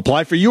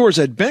 Apply for yours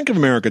at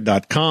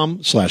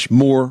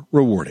bankofamerica.com/more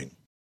rewarding.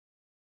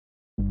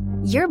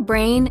 Your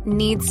brain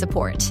needs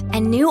support,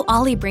 and new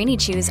Ollie Brainy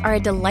Chews are a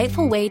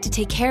delightful way to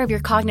take care of your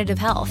cognitive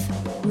health.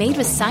 Made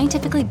with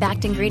scientifically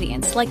backed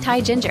ingredients like Thai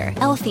ginger,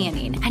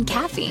 L-theanine, and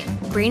caffeine,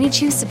 Brainy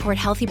Chews support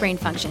healthy brain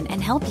function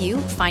and help you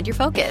find your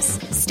focus,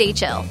 stay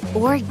chill,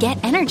 or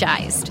get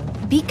energized.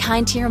 Be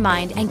kind to your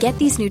mind and get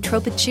these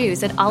nootropic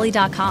chews at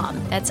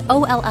ollie.com. That's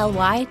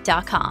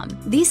OLLY.com.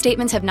 These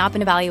statements have not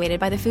been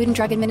evaluated by the Food and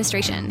Drug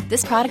Administration.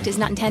 This product is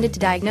not intended to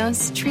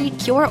diagnose, treat,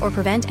 cure, or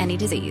prevent any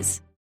disease.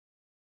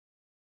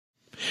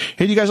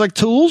 Hey, do you guys like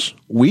tools?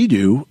 We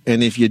do.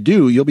 And if you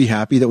do, you'll be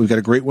happy that we've got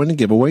a great one to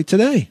give away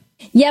today.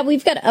 Yeah,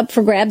 we've got up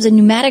for grabs a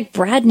pneumatic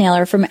brad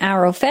nailer from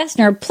Arrow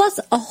Fastener, plus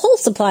a whole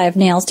supply of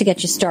nails to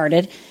get you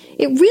started.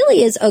 It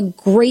really is a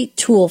great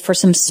tool for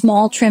some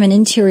small trim and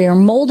interior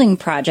molding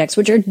projects,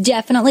 which are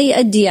definitely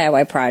a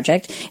DIY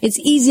project. It's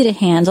easy to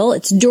handle.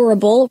 It's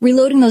durable.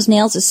 Reloading those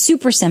nails is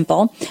super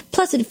simple.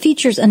 Plus, it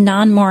features a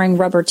non-marring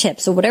rubber tip.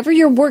 So whatever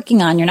you're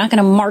working on, you're not going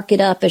to mark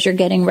it up as you're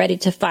getting ready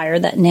to fire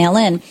that nail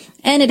in.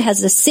 And it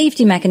has a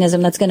safety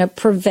mechanism that's going to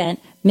prevent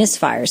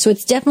misfire. So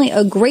it's definitely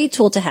a great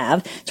tool to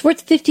have. It's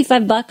worth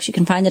 $55. You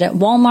can find it at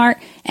Walmart,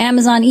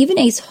 Amazon, even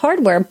Ace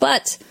Hardware.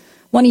 But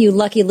one of you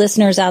lucky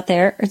listeners out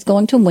there is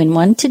going to win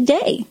one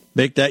today.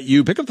 Make that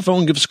you. Pick up the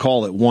phone, give us a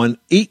call at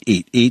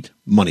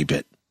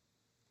 1-888-MONEYPIT.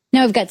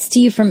 Now we've got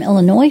Steve from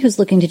Illinois who's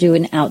looking to do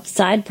an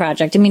outside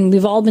project. I mean,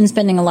 we've all been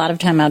spending a lot of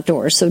time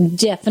outdoors, so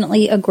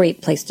definitely a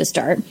great place to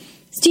start.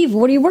 Steve,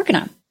 what are you working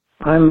on?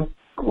 I'm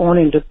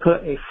wanting to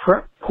put a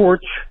front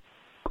porch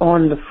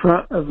on the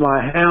front of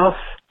my house,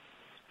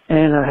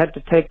 and I had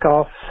to take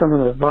off some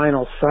of the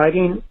vinyl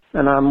siding,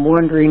 and I'm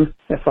wondering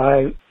if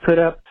I put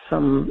up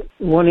some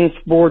 1-inch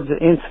boards of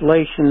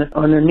insulation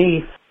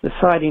underneath the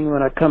siding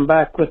when I come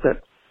back with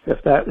it,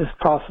 if that is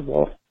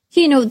possible.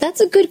 You know,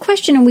 that's a good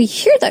question, and we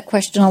hear that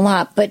question a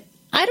lot, but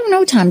I don't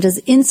know, Tom,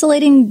 does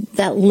insulating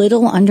that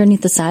little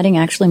underneath the siding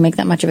actually make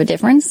that much of a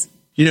difference?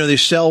 You know, they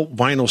sell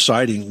vinyl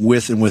siding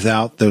with and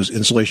without those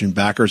insulation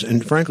backers,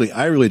 and frankly,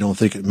 I really don't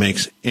think it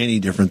makes any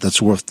difference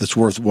that's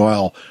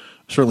worthwhile.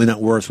 Certainly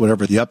not worth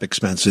whatever the up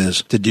expense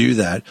is to do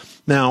that.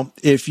 Now,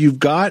 if you've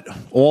got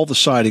all the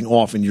siding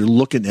off and you're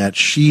looking at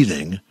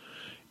sheathing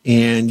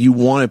and you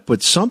want to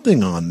put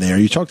something on there,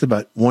 you talked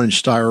about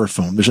 1-inch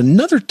styrofoam. There's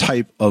another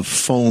type of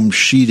foam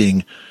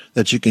sheeting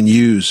that you can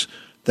use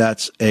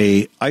that's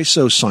a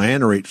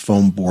isocyanurate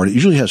foam board. It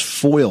usually has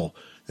foil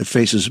that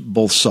faces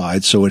both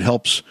sides, so it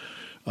helps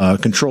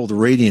control the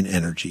radiant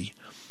energy.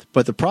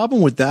 But the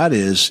problem with that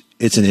is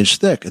it's 1 inch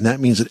thick, and that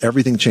means that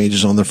everything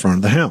changes on the front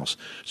of the house.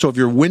 So if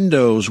your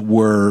windows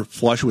were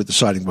flush with the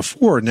siding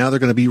before, now they're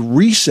going to be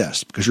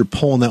recessed because you're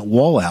pulling that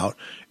wall out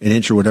 1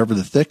 inch or whatever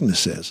the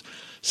thickness is.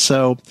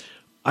 So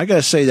I got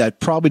to say that I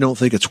probably don't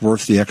think it's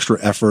worth the extra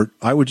effort.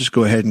 I would just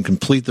go ahead and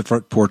complete the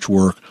front porch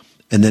work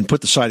and then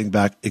put the siding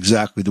back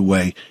exactly the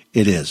way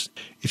it is.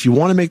 If you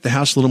want to make the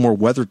house a little more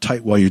weather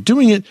tight while you're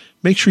doing it,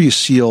 make sure you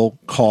seal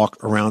caulk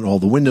around all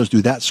the windows,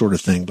 do that sort of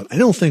thing. But I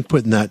don't think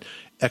putting that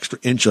extra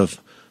inch of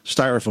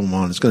styrofoam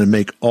on is going to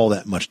make all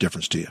that much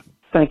difference to you.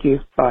 Thank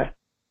you. Bye.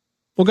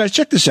 Well, guys,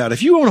 check this out.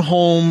 If you own a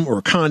home or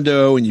a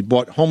condo and you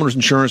bought homeowners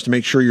insurance to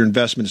make sure your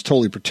investment is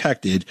totally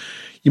protected,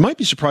 you might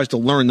be surprised to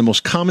learn the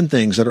most common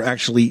things that are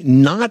actually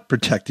not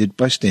protected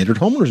by standard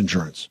homeowners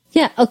insurance.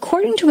 Yeah,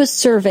 according to a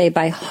survey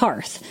by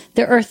Hearth,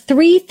 there are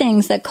 3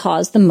 things that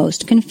cause the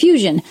most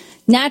confusion.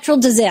 Natural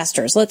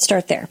disasters. Let's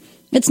start there.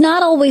 It's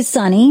not always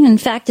sunny. In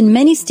fact, in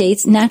many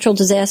states, natural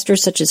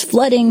disasters such as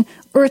flooding,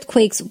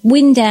 earthquakes,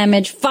 wind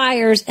damage,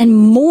 fires, and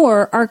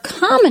more are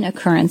common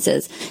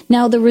occurrences.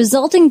 Now, the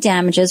resulting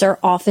damages are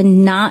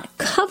often not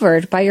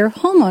covered by your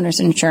homeowner's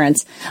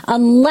insurance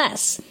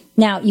unless...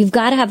 Now, you've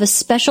got to have a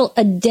special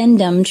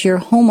addendum to your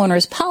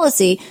homeowner's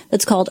policy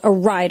that's called a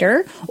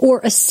rider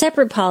or a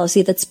separate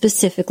policy that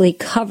specifically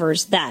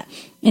covers that.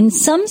 In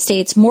some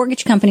states,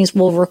 mortgage companies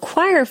will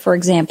require, for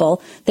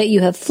example, that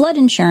you have flood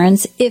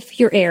insurance if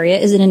your area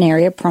is in an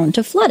area prone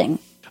to flooding.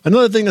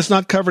 Another thing that's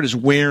not covered is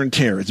wear and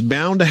tear. It's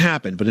bound to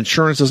happen, but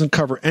insurance doesn't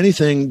cover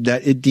anything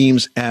that it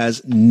deems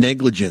as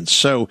negligence.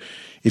 So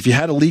if you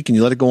had a leak and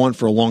you let it go on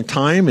for a long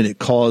time and it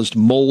caused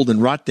mold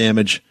and rot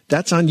damage,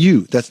 that's on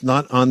you. That's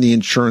not on the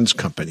insurance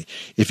company.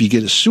 If you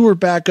get a sewer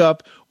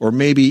backup, or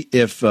maybe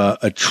if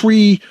a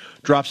tree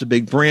drops a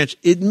big branch,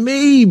 it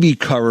may be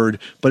covered,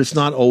 but it's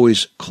not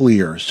always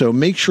clear. So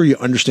make sure you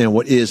understand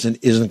what is and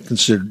isn't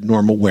considered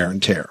normal wear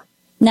and tear.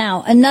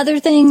 Now, another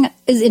thing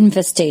is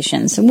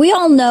infestations. We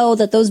all know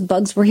that those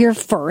bugs were here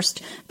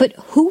first, but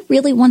who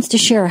really wants to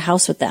share a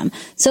house with them?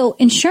 So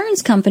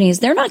insurance companies,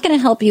 they're not going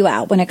to help you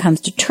out when it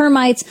comes to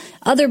termites,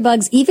 other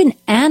bugs, even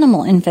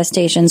animal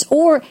infestations,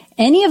 or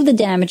any of the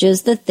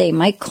damages that they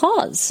might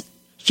cause.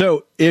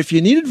 So if you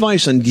need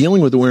advice on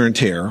dealing with the wear and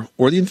tear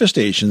or the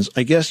infestations,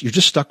 I guess you're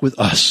just stuck with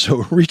us.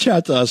 So reach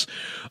out to us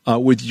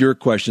with your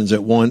questions at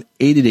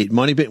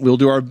 1-888-MONEYPIT. We'll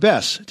do our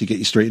best to get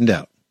you straightened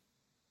out.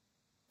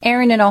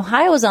 Erin in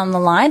Ohio is on the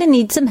line and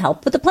needs some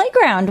help with the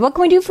playground. What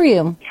can we do for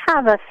you? I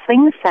have a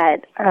swing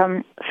set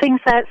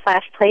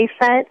 / play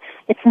set.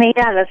 It's made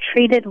out of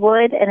treated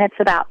wood, and it's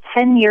about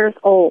 10 years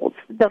old.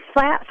 The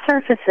flat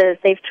surfaces,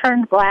 they've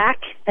turned black,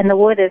 and the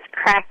wood is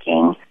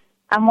cracking.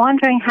 I'm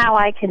wondering how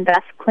I can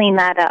best clean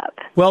that up.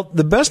 Well,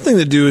 the best thing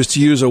to do is to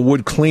use a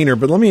wood cleaner,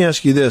 but let me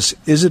ask you this.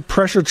 Is it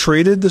pressure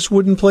treated, this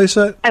wooden play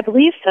set? I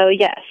believe so,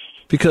 yes.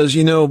 Because,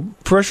 you know,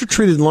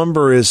 pressure-treated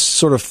lumber is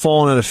sort of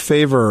fallen out of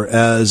favor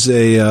as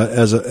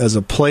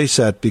a play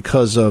set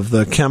because of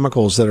the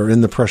chemicals that are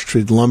in the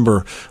pressure-treated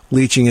lumber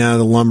leaching out of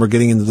the lumber,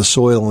 getting into the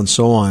soil, and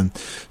so on.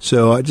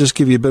 So I just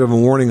give you a bit of a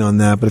warning on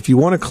that. But if you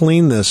want to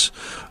clean this,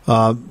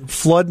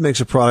 Flood makes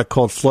a product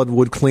called Flood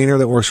Wood Cleaner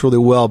that works really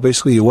well.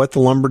 Basically, you wet the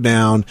lumber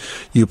down,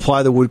 you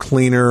apply the wood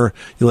cleaner,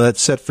 you let it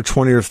set for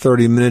 20 or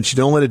 30 minutes. You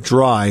don't let it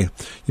dry.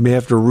 You may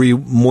have to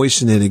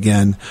re-moisten it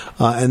again,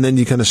 and then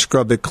you kind of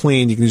scrub it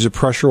clean. You can use a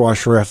pressure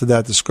washer after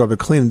that to scrub it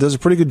clean. It does a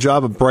pretty good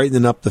job of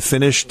brightening up the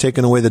finish,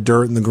 taking away the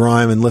dirt and the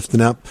grime and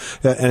lifting up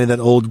any of that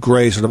old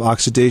gray sort of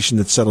oxidation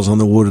that settles on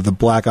the wood, or the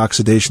black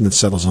oxidation that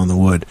settles on the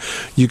wood.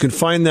 You can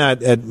find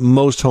that at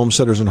most home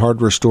centers and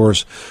hardware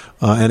stores,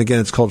 and again,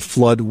 it's called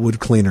Flood Wood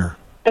Cleaner.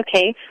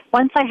 Okay.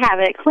 Once I have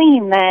it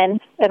clean, then,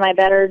 am I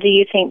better, do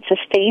you think, to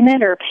stain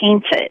it or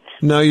paint it?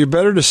 No, you're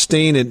better to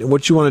stain it.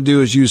 What you want to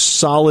do is use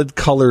solid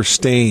color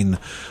stain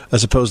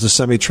as opposed to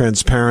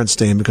semi-transparent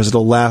stain, because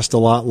it'll last a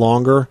lot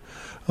longer.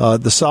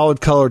 The solid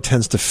color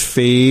tends to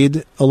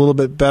fade a little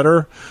bit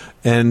better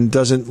and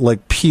doesn't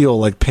like peel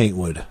like paint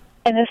would.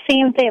 And the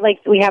same thing, like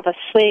we have a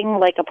swing,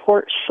 like a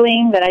porch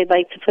swing that I'd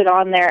like to put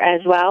on there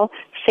as well.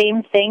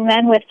 Same thing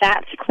then with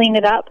that to clean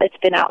it up. It's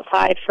been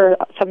outside for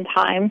some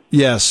time.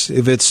 Yes,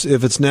 if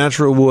it's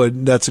natural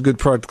wood, that's a good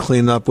product to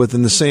clean up with,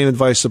 and the same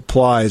advice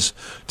applies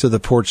to the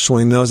porch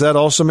swing. Now, is that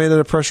also made out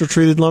of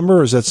pressure-treated lumber,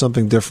 or is that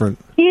something different?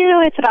 You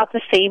know, it's about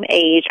the same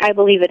age. I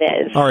believe it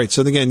is. All right,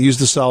 so again, use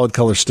the solid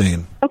color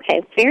stain.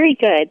 Okay, very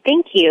good.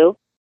 Thank you.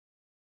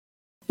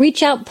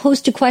 Reach out,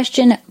 post a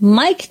question.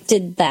 Mike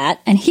did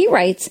that, and he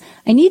writes,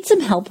 I need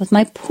some help with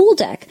my pool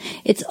deck.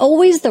 It's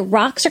always the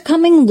rocks are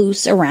coming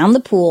loose around the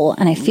pool,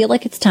 and I feel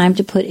like it's time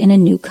to put in a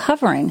new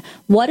covering.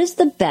 What is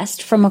the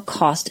best from a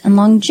cost and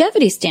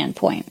longevity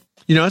standpoint?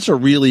 You know, that's a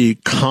really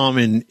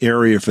common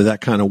area for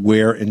that kind of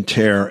wear and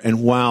tear.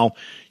 And while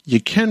you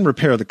can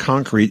repair the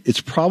concrete,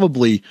 it's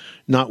probably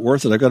not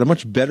worth it. I've got a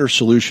much better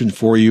solution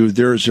for you.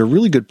 There's a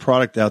really good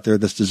product out there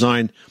that's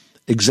designed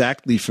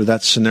exactly for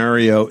that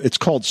scenario. It's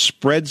called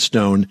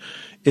Spreadstone.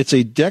 It's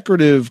a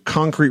decorative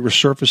concrete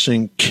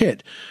resurfacing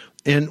kit.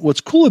 And what's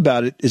cool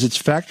about it is it's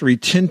factory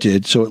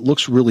tinted, so it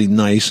looks really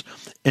nice.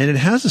 And it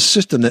has a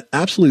system that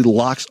absolutely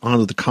locks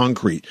onto the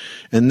concrete.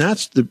 And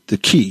that's the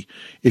key.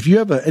 If you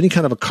have any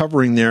kind of a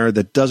covering there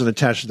that doesn't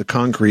attach to the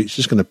concrete, it's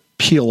just going to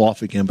peel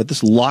off again. But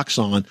this locks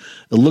on.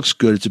 It looks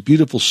good. It's a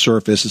beautiful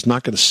surface. It's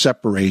not going to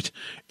separate.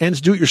 And it's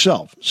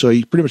do-it-yourself. So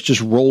you pretty much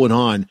just roll it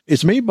on.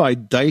 It's made by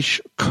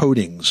Daich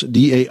Coatings,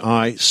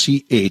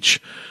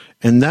 D-A-I-C-H.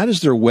 And that is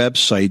their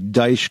website,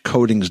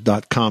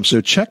 daichcoatings.com.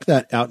 So check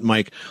that out,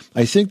 Mike.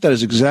 I think that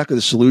is exactly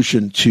the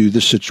solution to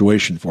this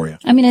situation for you.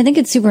 I mean, I think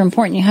it's super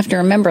important. You have to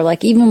remember,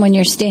 like, even when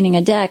you're staining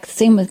a deck,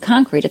 same with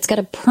concrete, it's got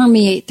to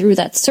permeate through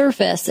that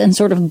surface and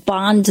sort of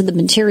bond to the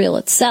material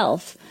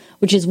itself.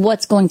 which is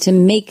what's going to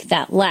make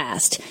that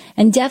last.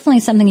 And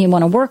definitely something you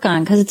want to work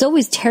on, because it's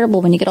always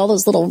terrible when you get all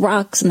those little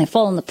rocks and they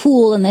fall in the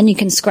pool, and then you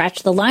can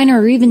scratch the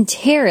liner or even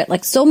tear it.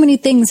 Like, so many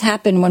things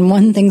happen when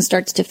one thing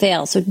starts to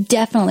fail. So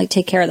definitely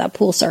take care of that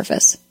pool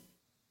surface.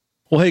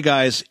 Well, hey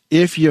guys,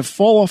 if you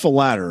fall off a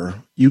ladder,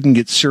 you can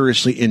get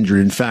seriously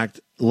injured. In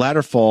fact,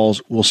 ladder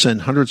falls will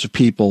send hundreds of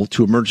people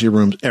to emergency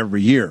rooms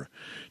every year.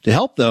 To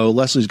help, though,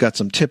 Leslie's got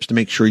some tips to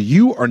make sure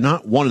you are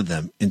not one of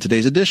them in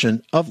today's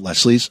edition of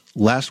Leslie's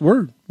Last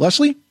Word.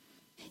 Leslie?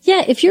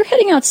 Yeah, if you're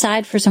heading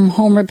outside for some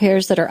home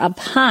repairs that are up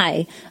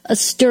high, a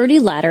sturdy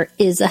ladder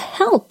is a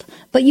help,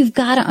 but you've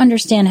got to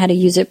understand how to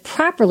use it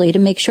properly to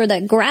make sure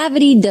that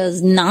gravity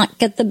does not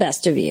get the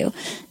best of you.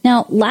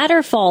 Now,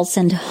 ladder falls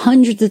send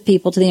hundreds of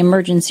people to the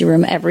emergency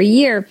room every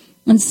year,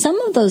 and some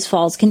of those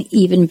falls can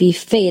even be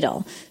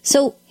fatal.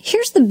 So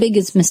here's the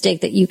biggest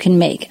mistake that you can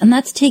make, and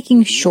that's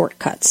taking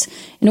shortcuts.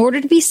 In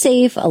order to be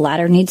safe, a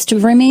ladder needs to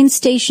remain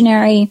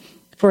stationary.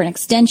 For an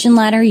extension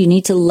ladder, you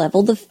need to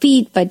level the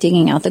feet by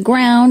digging out the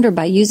ground or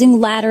by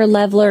using ladder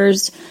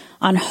levelers.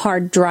 On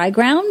hard, dry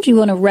ground, you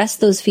want to rest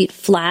those feet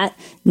flat.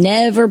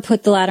 Never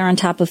put the ladder on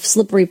top of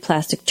slippery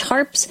plastic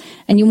tarps.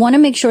 And you want to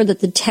make sure that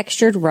the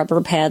textured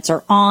rubber pads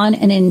are on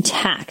and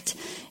intact.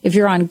 If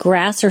you're on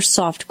grass or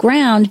soft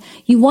ground,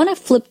 you want to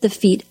flip the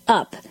feet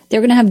up.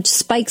 They're going to have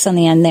spikes on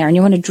the end there, and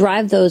you want to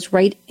drive those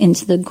right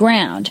into the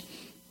ground.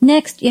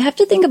 Next, you have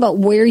to think about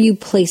where you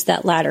place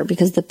that ladder,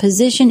 because the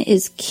position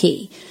is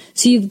key.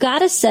 So you've got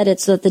to set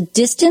it so that the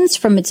distance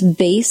from its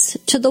base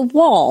to the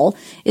wall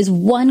is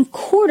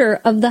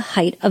 1/4 of the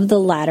height of the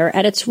ladder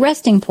at its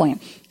resting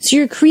point. So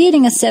you're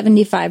creating a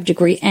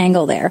 75-degree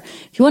angle there.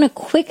 If you want a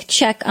quick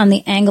check on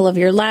the angle of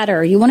your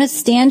ladder, you want to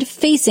stand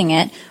facing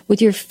it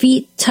with your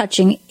feet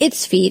touching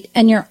its feet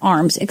and your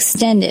arms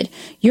extended.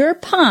 Your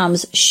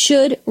palms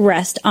should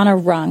rest on a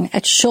rung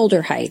at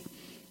shoulder height.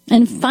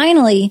 And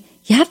finally,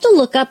 you have to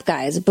look up,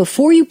 guys.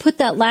 Before you put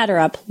that ladder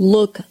up,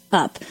 look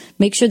up.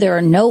 Make sure there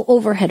are no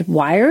overhead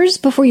wires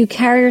before you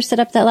carry or set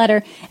up that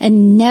ladder,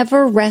 and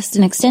never rest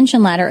an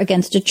extension ladder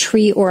against a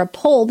tree or a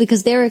pole,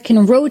 because there it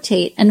can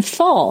rotate and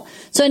fall.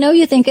 So I know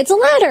you think, it's a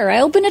ladder,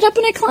 I open it up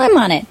and I climb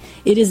on it.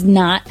 It is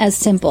not as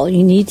simple.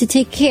 You need to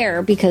take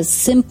care, because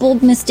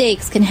simple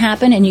mistakes can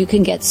happen and you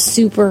can get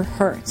super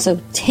hurt. So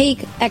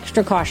take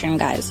extra caution,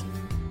 guys.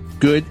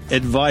 Good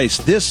advice.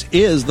 This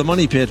is the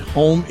Money Pit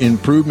Home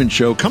Improvement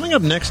Show. Coming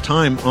up next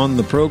time on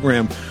the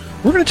program,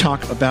 we're going to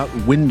talk about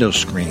window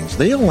screens.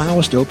 They allow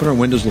us to open our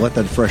windows to let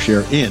that fresh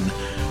air in.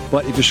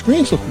 But if your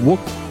screens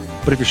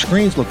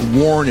look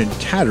worn and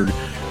tattered,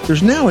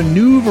 there's now a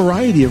new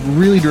variety of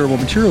really durable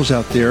materials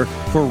out there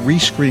for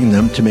rescreening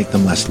them to make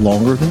them last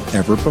longer than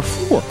ever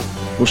before.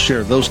 We'll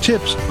share those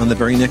tips on the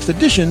very next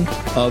edition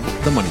of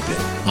The Money Pit.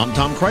 I'm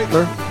Tom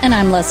Kreitler. And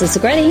I'm Leslie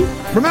Segretti.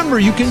 Remember,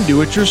 you can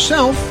do it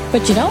yourself,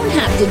 but you don't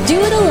have to do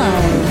it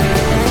alone.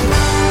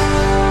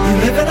 You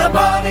live in a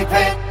money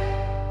pit.